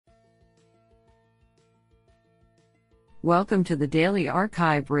Welcome to the Daily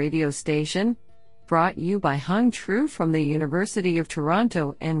Archive radio station, brought you by Hung Tru from the University of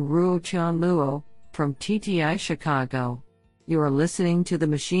Toronto and Ruo Chan Luo from TTI Chicago. You are listening to the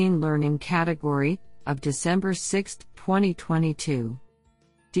Machine Learning category of December 6, 2022.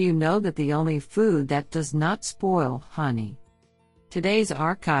 Do you know that the only food that does not spoil honey? Today's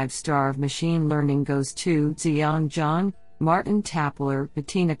archive star of machine learning goes to Ziyang Zhang, Martin Tapler,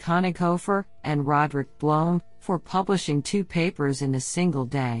 Bettina Konighofer, and Roderick Blom for publishing 2 papers in a single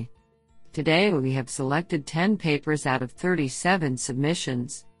day. Today we have selected 10 papers out of 37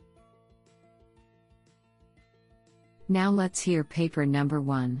 submissions. Now let's hear paper number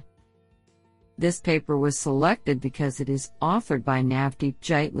 1. This paper was selected because it is authored by Navdeep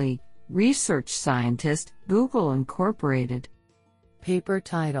Jaitly, research scientist, Google Incorporated. Paper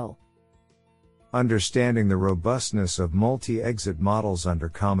title: Understanding the Robustness of Multi-Exit Models Under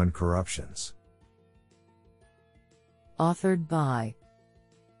Common Corruptions. Authored by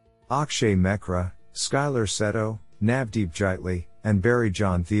Akshay Mekra, Skylar Seto, Navdeep Jaitly, and Barry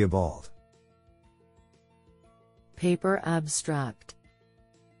John Theobald. Paper abstract: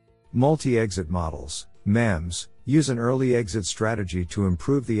 Multi-exit models, MEMS, use an early exit strategy to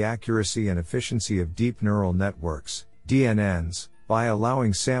improve the accuracy and efficiency of deep neural networks, DNNs, by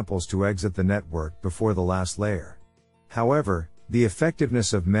allowing samples to exit the network before the last layer. However, the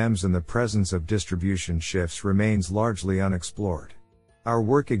effectiveness of MEMS in the presence of distribution shifts remains largely unexplored. Our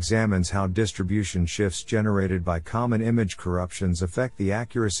work examines how distribution shifts generated by common image corruptions affect the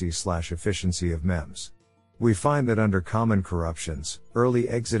accuracy/efficiency of MEMS. We find that under common corruptions, early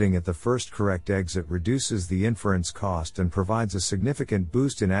exiting at the first correct exit reduces the inference cost and provides a significant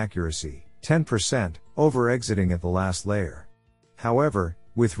boost in accuracy, 10%, over exiting at the last layer. However,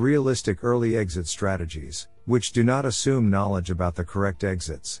 with realistic early exit strategies, which do not assume knowledge about the correct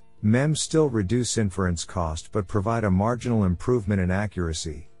exits, MEMS still reduce inference cost but provide a marginal improvement in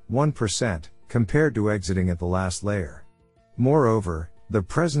accuracy, 1%, compared to exiting at the last layer. Moreover, the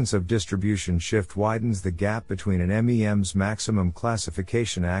presence of distribution shift widens the gap between an MEM's maximum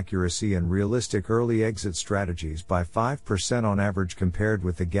classification accuracy and realistic early exit strategies by 5% on average compared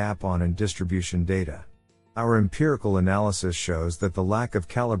with the gap on and distribution data. Our empirical analysis shows that the lack of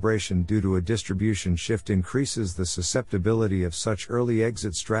calibration due to a distribution shift increases the susceptibility of such early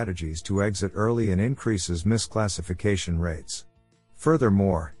exit strategies to exit early and increases misclassification rates.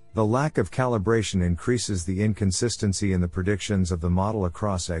 Furthermore, the lack of calibration increases the inconsistency in the predictions of the model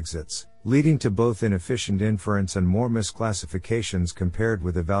across exits, leading to both inefficient inference and more misclassifications compared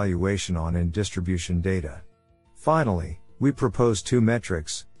with evaluation on and distribution data. Finally, we propose 2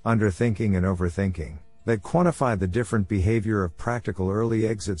 metrics, underthinking and overthinking, that quantify the different behavior of practical early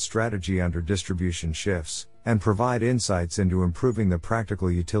exit strategy under distribution shifts, and provide insights into improving the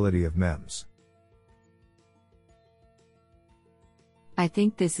practical utility of MEMS. I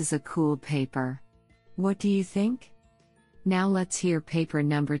think this is a cool paper. What do you think? Now let's hear paper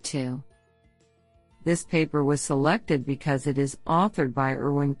number 2. This paper was selected because it is authored by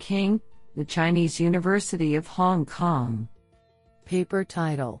Erwin King, the Chinese University of Hong Kong. Paper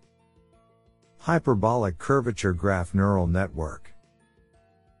title: Hyperbolic Curvature Graph Neural Network.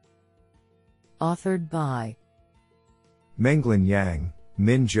 Authored by Menglin Yang,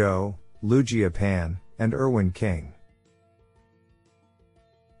 Min Zhou, Lujia Pan, and Erwin King.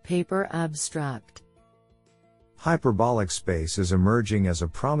 Paper abstract: Hyperbolic space is emerging as a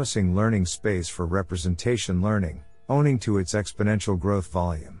promising learning space for representation learning, owing to its exponential growth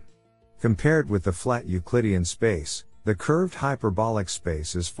volume. Compared with the flat Euclidean space, the curved hyperbolic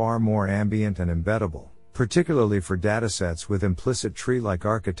space is far more ambient and embeddable, particularly for datasets with implicit tree-like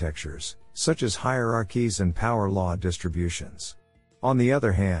architectures, such as hierarchies and power law distributions. On the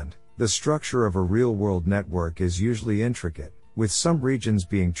other hand, the structure of a real-world network is usually intricate, with some regions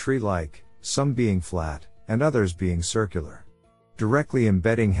being tree-like, some being flat, and others being circular. Directly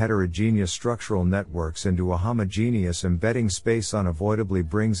embedding heterogeneous structural networks into a homogeneous embedding space unavoidably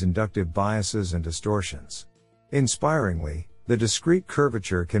brings inductive biases and distortions. Inspiringly, the discrete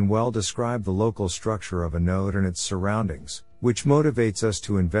curvature can well describe the local structure of a node and its surroundings, which motivates us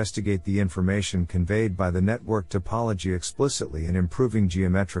to investigate the information conveyed by the network topology explicitly in improving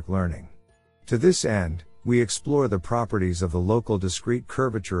geometric learning. To this end, we explore the properties of the local discrete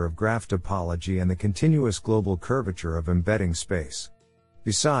curvature of graph topology and the continuous global curvature of embedding space.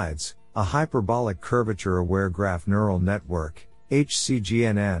 Besides, a hyperbolic curvature-aware graph neural network,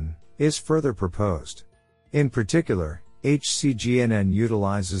 HCGNN, is further proposed. In particular, HCGNN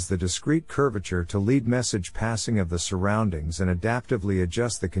utilizes the discrete curvature to lead message passing of the surroundings and adaptively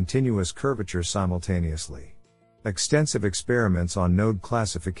adjust the continuous curvature simultaneously. Extensive experiments on node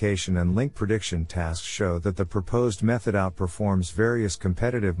classification and link prediction tasks show that the proposed method outperforms various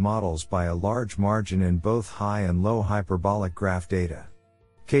competitive models by a large margin in both high and low hyperbolic graph data.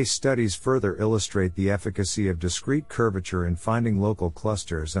 Case studies further illustrate the efficacy of discrete curvature in finding local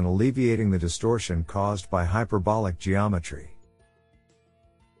clusters and alleviating the distortion caused by hyperbolic geometry.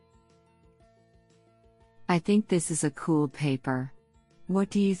 I think this is a cool paper.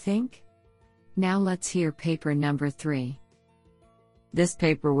 What do you think? Now let's hear paper number 3. This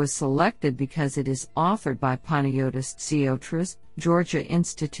paper was selected because it is authored by Panagiotis Tsiotras, Georgia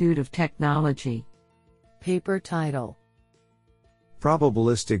Institute of Technology. Paper title: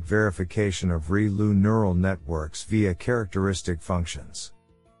 Probabilistic Verification of ReLU Neural Networks via Characteristic Functions.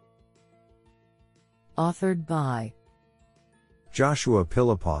 Authored by Joshua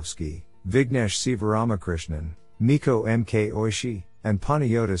Pilipovsky, Vignesh Sivaramakrishnan, Miko M.K. Oishi, and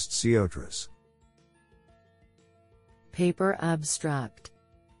Panagiotis Tsiotras. Paper abstract: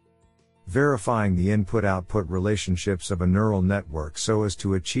 Verifying the input-output relationships of a neural network so as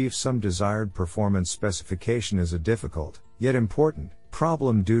to achieve some desired performance specification is a difficult, yet important,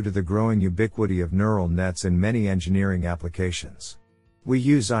 problem due to the growing ubiquity of neural nets in many engineering applications. We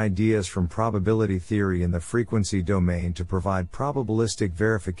use ideas from probability theory in the frequency domain to provide probabilistic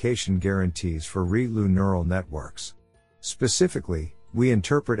verification guarantees for ReLU neural networks. Specifically, we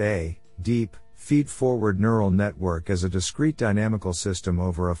interpret a deep, feed-forward neural network as a discrete dynamical system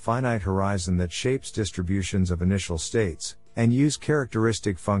over a finite horizon that shapes distributions of initial states, and use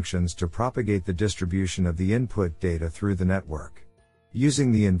characteristic functions to propagate the distribution of the input data through the network.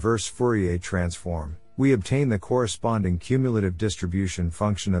 Using the inverse Fourier transform, we obtain the corresponding cumulative distribution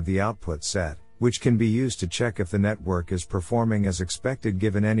function of the output set, which can be used to check if the network is performing as expected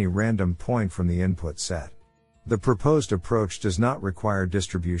given any random point from the input set. The proposed approach does not require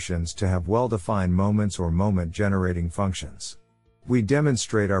distributions to have well-defined moments or moment-generating functions. We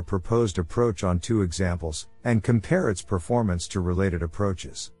demonstrate our proposed approach on 2 examples, and compare its performance to related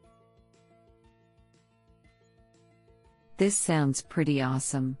approaches. This sounds pretty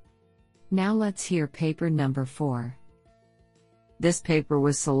awesome. Now let's hear paper number 4. This paper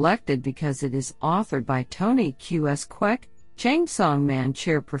was selected because it is authored by Tony Q.S. Quek, Changsong Man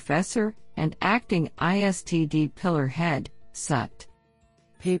Chair Professor, and Acting ISTD Pillar Head, SUT.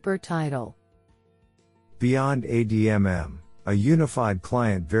 Paper title: Beyond ADMM, a Unified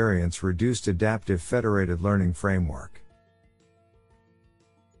Client Variance Reduced Adaptive Federated Learning Framework.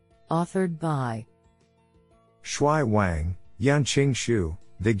 Authored by Shui Wang, Yanqing Xu,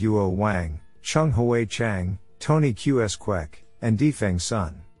 Viguo Wang, Chenghui Chang, Tony Q.S. Quek, and Difeng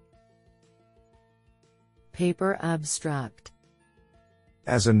Sun. Paper abstract: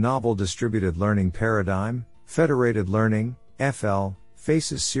 As a novel distributed learning paradigm, federated learning, FL,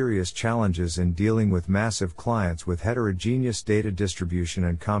 faces serious challenges in dealing with massive clients with heterogeneous data distribution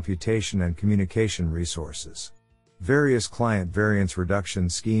and computation and communication resources. Various client variance reduction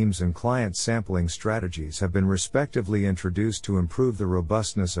schemes and client sampling strategies have been respectively introduced to improve the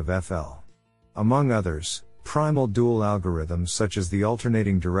robustness of FL. Among others, primal dual algorithms such as the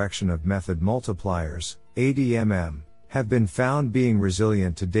alternating direction of method multipliers, ADMM, have been found being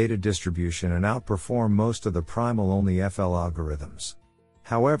resilient to data distribution and outperform most of the primal-only FL algorithms.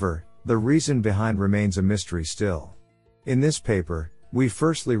 However, the reason behind remains a mystery still. In this paper, we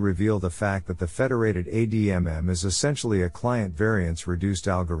firstly reveal the fact that the federated ADMM is essentially a client variance reduced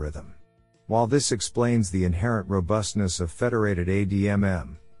algorithm. While this explains the inherent robustness of federated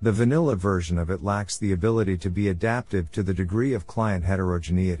ADMM, the vanilla version of it lacks the ability to be adaptive to the degree of client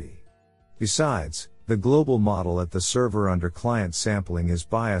heterogeneity. Besides, the global model at the server under client sampling is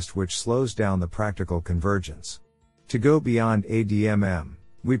biased, which slows down the practical convergence. To go beyond ADMM,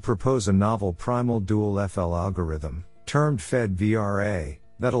 we propose a novel primal dual FL algorithm, termed FedVRA,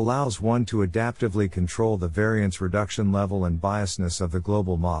 that allows one to adaptively control the variance reduction level and biasness of the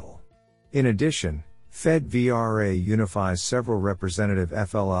global model. In addition, FedVRA unifies several representative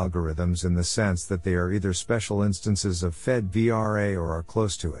FL algorithms in the sense that they are either special instances of FedVRA or are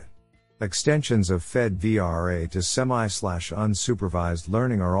close to it. Extensions of FedVRA to semi/unsupervised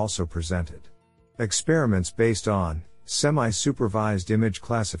learning are also presented. Experiments based on semi-supervised image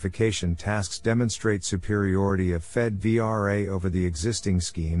classification tasks demonstrate superiority of FedVRA over the existing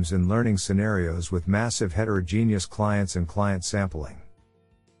schemes in learning scenarios with massive heterogeneous clients and client sampling.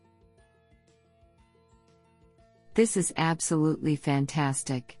 This is absolutely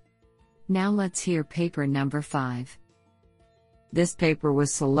fantastic. Now let's hear paper number 5. This paper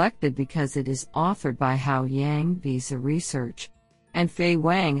was selected because it is authored by Hao Yang, Visa Research, and Fei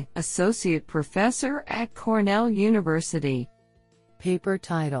Wang, Associate Professor at Cornell University. Paper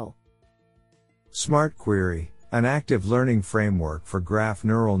title: Smart Query, An active learning framework for graph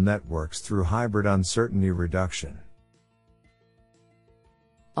neural networks through hybrid uncertainty reduction.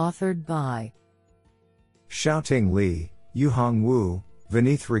 Authored by Xiaoting Li, Yuhong Wu,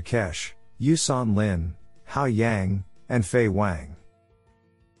 Vineeth Rakesh, Yusan Lin, Hao Yang, and Fei Wang.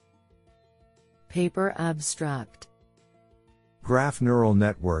 Paper abstract. Graph neural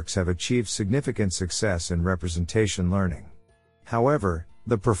networks have achieved significant success in representation learning. However,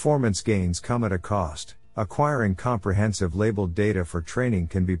 the performance gains come at a cost. Acquiring comprehensive labeled data for training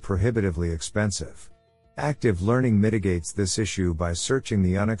can be prohibitively expensive. Active learning mitigates this issue by searching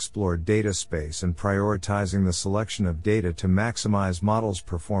the unexplored data space and prioritizing the selection of data to maximize models'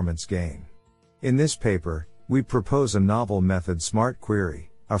 performance gain. In this paper, we propose a novel method, Smart Query,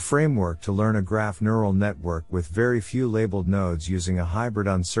 a framework to learn a graph neural network with very few labeled nodes using a hybrid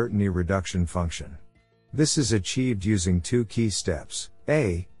uncertainty reduction function. This is achieved using two key steps.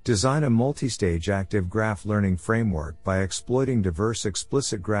 A. Design a multi-stage active graph learning framework by exploiting diverse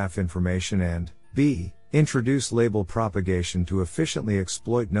explicit graph information, and B. Introduce label propagation to efficiently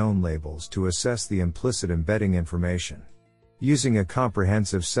exploit known labels to assess the implicit embedding information. Using a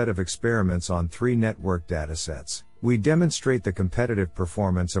comprehensive set of experiments on 3 network datasets, we demonstrate the competitive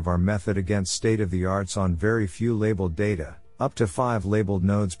performance of our method against state-of-the-arts on very few labeled data, up to 5 labeled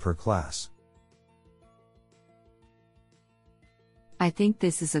nodes per class. I think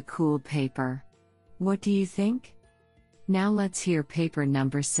this is a cool paper. What do you think? Now let's hear paper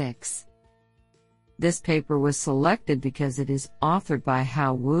number 6. This paper was selected because it is authored by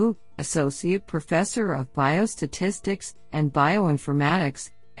Hao Wu, Associate Professor of Biostatistics and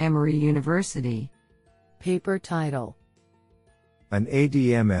Bioinformatics, Emory University. Paper title: An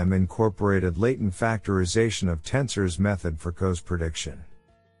ADMM incorporated latent factorization of tensors method for cause prediction.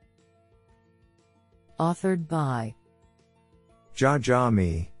 Authored by Jia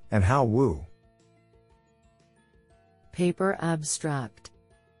Mi and Hao Wu. Paper abstract.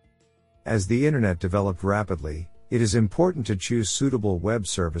 As the internet developed rapidly, it is important to choose suitable web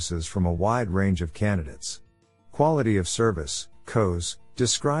services from a wide range of candidates. Quality of service, COS,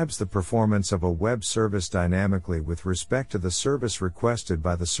 describes the performance of a web service dynamically with respect to the service requested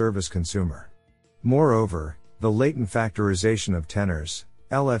by the service consumer. Moreover, the latent factorization of tenors,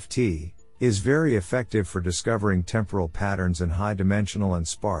 LFT, is very effective for discovering temporal patterns in high-dimensional and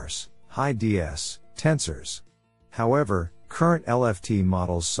sparse, high DS, tensors. However, current LFT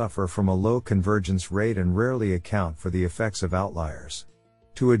models suffer from a low convergence rate and rarely account for the effects of outliers.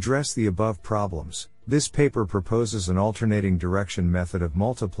 To address the above problems, this paper proposes an alternating direction method of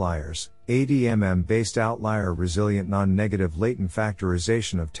multipliers, ADMM-based outlier-resilient non-negative latent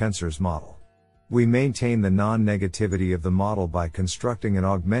factorization of tensors model. We maintain the non-negativity of the model by constructing an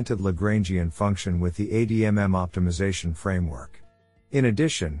augmented Lagrangian function with the ADMM optimization framework. In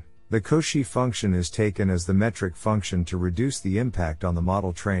addition, the Cauchy function is taken as the metric function to reduce the impact on the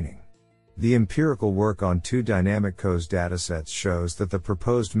model training. The empirical work on 2 dynamic COS datasets shows that the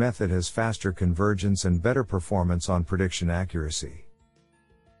proposed method has faster convergence and better performance on prediction accuracy.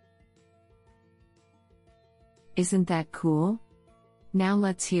 Isn't that cool? Now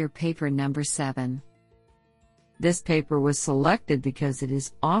let's hear paper number 7. This paper was selected because it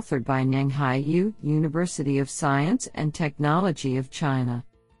is authored by Nanghai Yu, University of Science and Technology of China.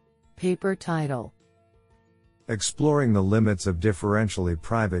 Paper title: Exploring the limits of differentially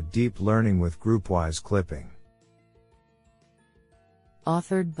private deep learning with groupwise clipping.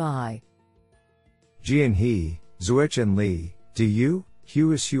 Authored by Jian He, Zuochen Li, Du,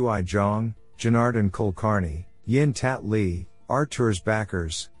 Huisui Zhang, Janardhan Kulkarni, Yin Tat Li, Arturs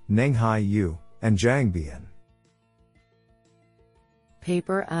Backers, Nanghai Yu, and Zhang Bian.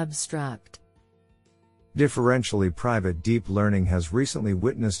 Paper abstract. Differentially private deep learning has recently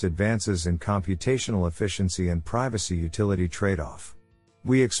witnessed advances in computational efficiency and privacy utility trade-off.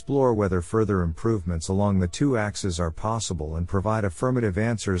 We explore whether further improvements along the 2 axes are possible and provide affirmative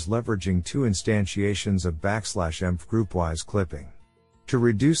answers leveraging 2 instantiations of \emph groupwise clipping. To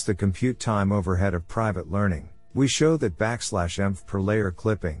reduce the compute time overhead of private learning, we show that \emph per layer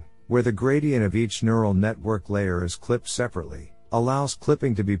clipping, where the gradient of each neural network layer is clipped separately, allows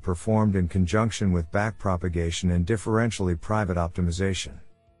clipping to be performed in conjunction with backpropagation and differentially private optimization.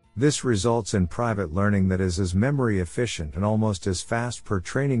 This results in private learning that is as memory efficient and almost as fast per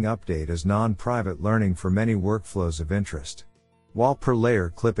training update as non-private learning for many workflows of interest. While per layer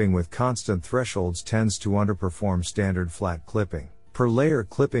clipping with constant thresholds tends to underperform standard flat clipping, per layer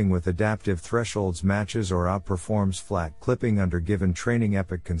clipping with adaptive thresholds matches or outperforms flat clipping under given training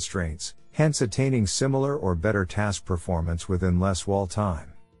epoch constraints, hence attaining similar or better task performance within less wall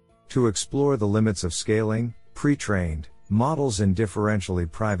time. To explore the limits of scaling, pre-trained models in differentially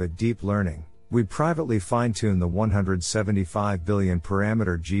private deep learning, We privately fine-tune the 175 billion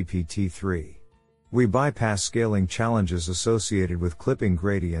parameter GPT-3. We bypass scaling challenges associated with clipping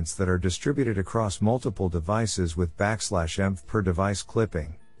gradients that are distributed across multiple devices with \env per device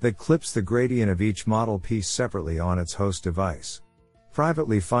clipping, that clips the gradient of each model piece separately on its host device.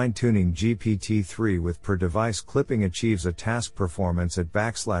 Privately fine-tuning GPT-3 with per device clipping achieves a task performance at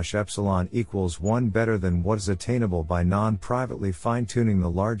 \epsilon equals 1 better than what is attainable by non-privately fine-tuning the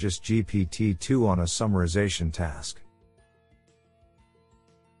largest GPT-2 on a summarization task.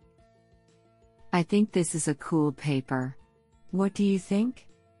 I think this is a cool paper. What do you think?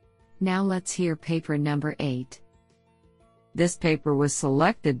 Now let's hear paper number 8. This paper was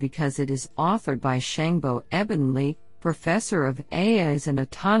selected because it is authored by Shengbo Eben Li, Professor of AIs and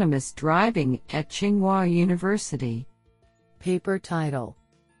Autonomous Driving at Tsinghua University. Paper title: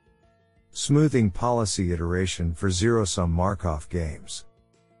 Smoothing Policy Iteration for Zero-Sum Markov Games.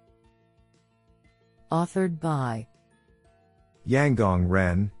 Authored by Yanggong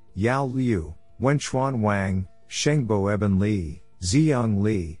Ren, Yao Liu, Wenchuan Wang, Shengbo Eben Li, Ziyang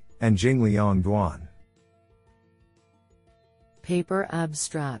Li, and Jingliang Duan. Paper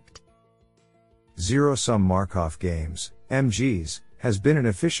abstract: Zero-Sum Markov Games, MGs, has been an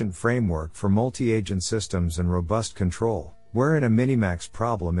efficient framework for multi-agent systems and robust control, wherein a minimax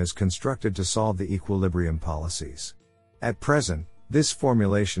problem is constructed to solve the equilibrium policies. At present, this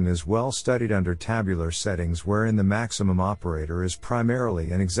formulation is well studied under tabular settings wherein the maximum operator is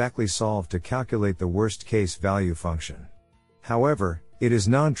primarily and exactly solved to calculate the worst-case value function. However, it is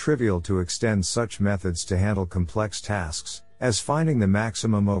non-trivial to extend such methods to handle complex tasks, as finding the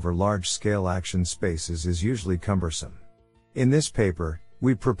maximum over large-scale action spaces is usually cumbersome. In this paper,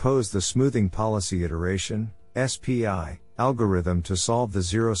 we propose the Smoothing Policy Iteration (SPI) algorithm to solve the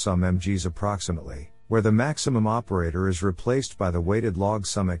zero-sum MGs approximately, where the maximum operator is replaced by the weighted log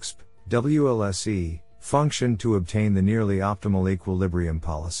sum exp. WLSE function to obtain the nearly optimal equilibrium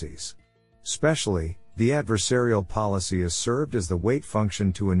policies. Specially, the adversarial policy is served as the weight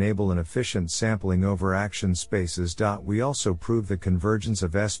function to enable an efficient sampling over action spaces. We also prove the convergence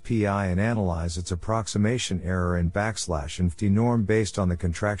of SPI and analyze its approximation error in \nft norm based on the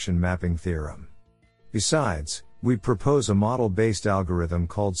contraction mapping theorem. Besides, we propose a model-based algorithm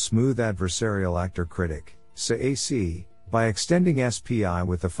called Smooth Adversarial Actor Critic, SAAC, by extending SPI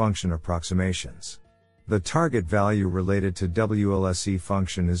with the function approximations. The target value related to WLSE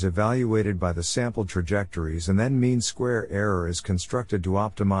function is evaluated by the sample trajectories and then mean square error is constructed to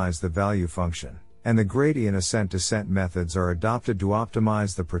optimize the value function, and the gradient ascent-descent methods are adopted to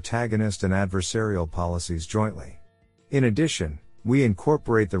optimize the protagonist and adversarial policies jointly. In addition, we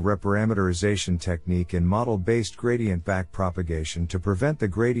incorporate the reparameterization technique in model-based gradient backpropagation to prevent the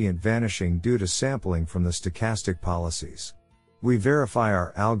gradient vanishing due to sampling from the stochastic policies. We verify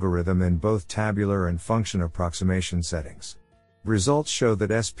our algorithm in both tabular and function approximation settings. Results show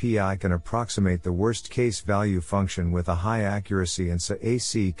that SPI can approximate the worst-case value function with a high accuracy, and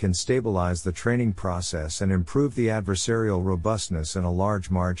SAAC can stabilize the training process and improve the adversarial robustness in a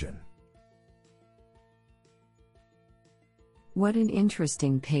large margin. What an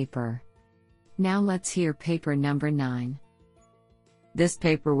interesting paper. Now let's hear paper number 9. This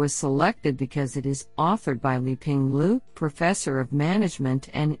paper was selected because it is authored by Liping Liu, Professor of Management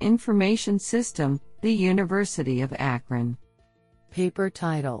and Information System, the University of Akron. Paper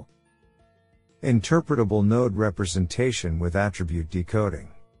title: Interpretable Node Representation with Attribute Decoding.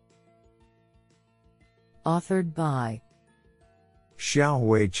 Authored by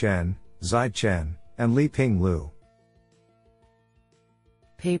Xiaohui Chen, Zai Chen, and Liping Liu.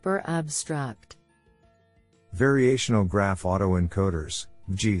 Paper abstract: Variational graph autoencoders,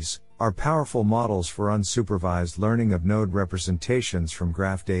 VGs, are powerful models for unsupervised learning of node representations from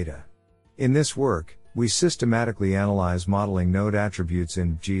graph data. In this work, we systematically analyze modeling node attributes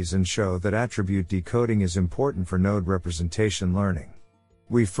in VGs and show that attribute decoding is important for node representation learning.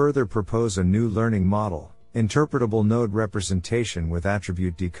 We further propose a new learning model, Interpretable Node Representation with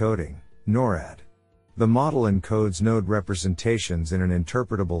Attribute Decoding, NORAD. The model encodes node representations in an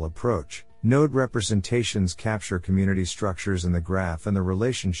interpretable approach. Node representations capture community structures in the graph and the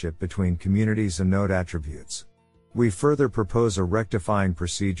relationship between communities and node attributes. We further propose a rectifying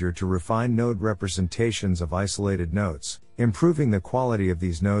procedure to refine node representations of isolated nodes, improving the quality of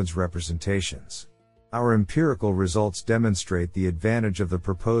these nodes' representations. Our empirical results demonstrate the advantage of the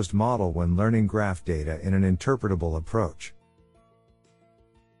proposed model when learning graph data in an interpretable approach.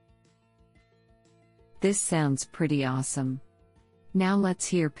 This sounds pretty awesome. Now let's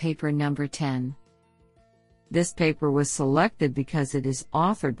hear paper number 10. This paper was selected because it is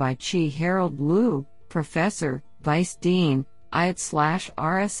authored by Chi Harold Liu, Professor, Vice Dean,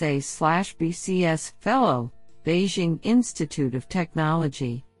 IET/RSA/BCS Fellow, Beijing Institute of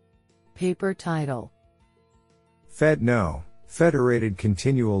Technology. Paper title: FedKnow, Federated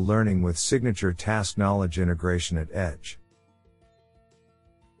Continual Learning with Signature Task Knowledge Integration at Edge.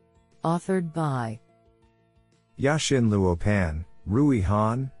 Authored by Yaxin Luo Pan, Rui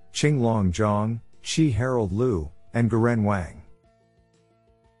Han, Qinglong Zhang, Qi Harold Liu, and Guren Wang.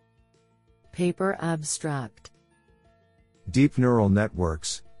 Paper abstract: Deep neural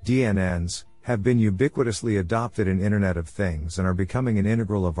networks, DNNs, have been ubiquitously adopted in Internet of Things and are becoming an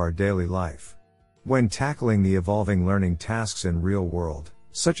integral of our daily life. When tackling the evolving learning tasks in real world,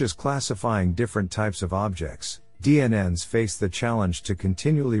 such as classifying different types of objects, DNNs face the challenge to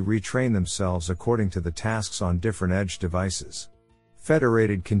continually retrain themselves according to the tasks on different edge devices.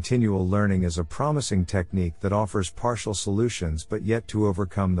 Federated continual learning is a promising technique that offers partial solutions but yet to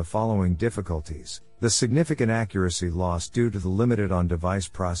overcome the following difficulties: the significant accuracy loss due to the limited on-device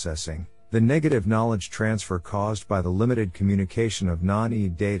processing, the negative knowledge transfer caused by the limited communication of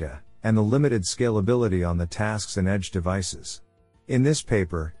non-EID data, and the limited scalability on the tasks and edge devices. In this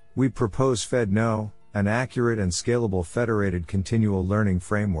paper, we propose FedKnow, an accurate and scalable federated continual learning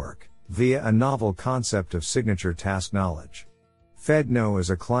framework, via a novel concept of signature task knowledge. FedKnow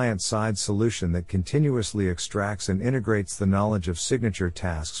is a client-side solution that continuously extracts and integrates the knowledge of signature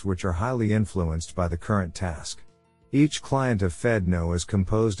tasks which are highly influenced by the current task. Each client of FedKnow is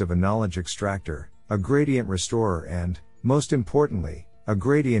composed of a knowledge extractor, a gradient restorer and, most importantly, a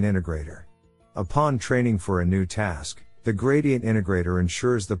gradient integrator. Upon training for a new task, the gradient integrator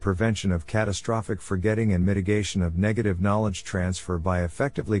ensures the prevention of catastrophic forgetting and mitigation of negative knowledge transfer by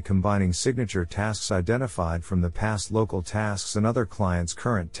effectively combining signature tasks identified from the past local tasks and other clients'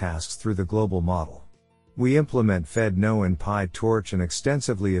 current tasks through the global model. We implement FedKnow in PyTorch and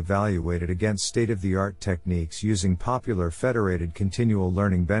extensively evaluate it against state-of-the-art techniques using popular federated continual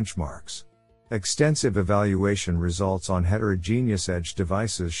learning benchmarks. Extensive evaluation results on heterogeneous edge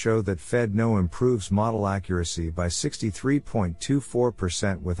devices show that FedKnow improves model accuracy by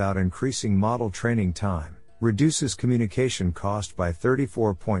 63.24% without increasing model training time, reduces communication cost by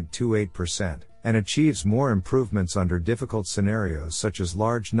 34.28%, and achieves more improvements under difficult scenarios such as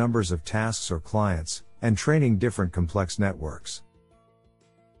large numbers of tasks or clients, and training different complex networks.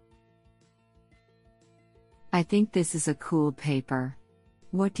 I think this is a cool paper.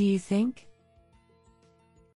 What do you think?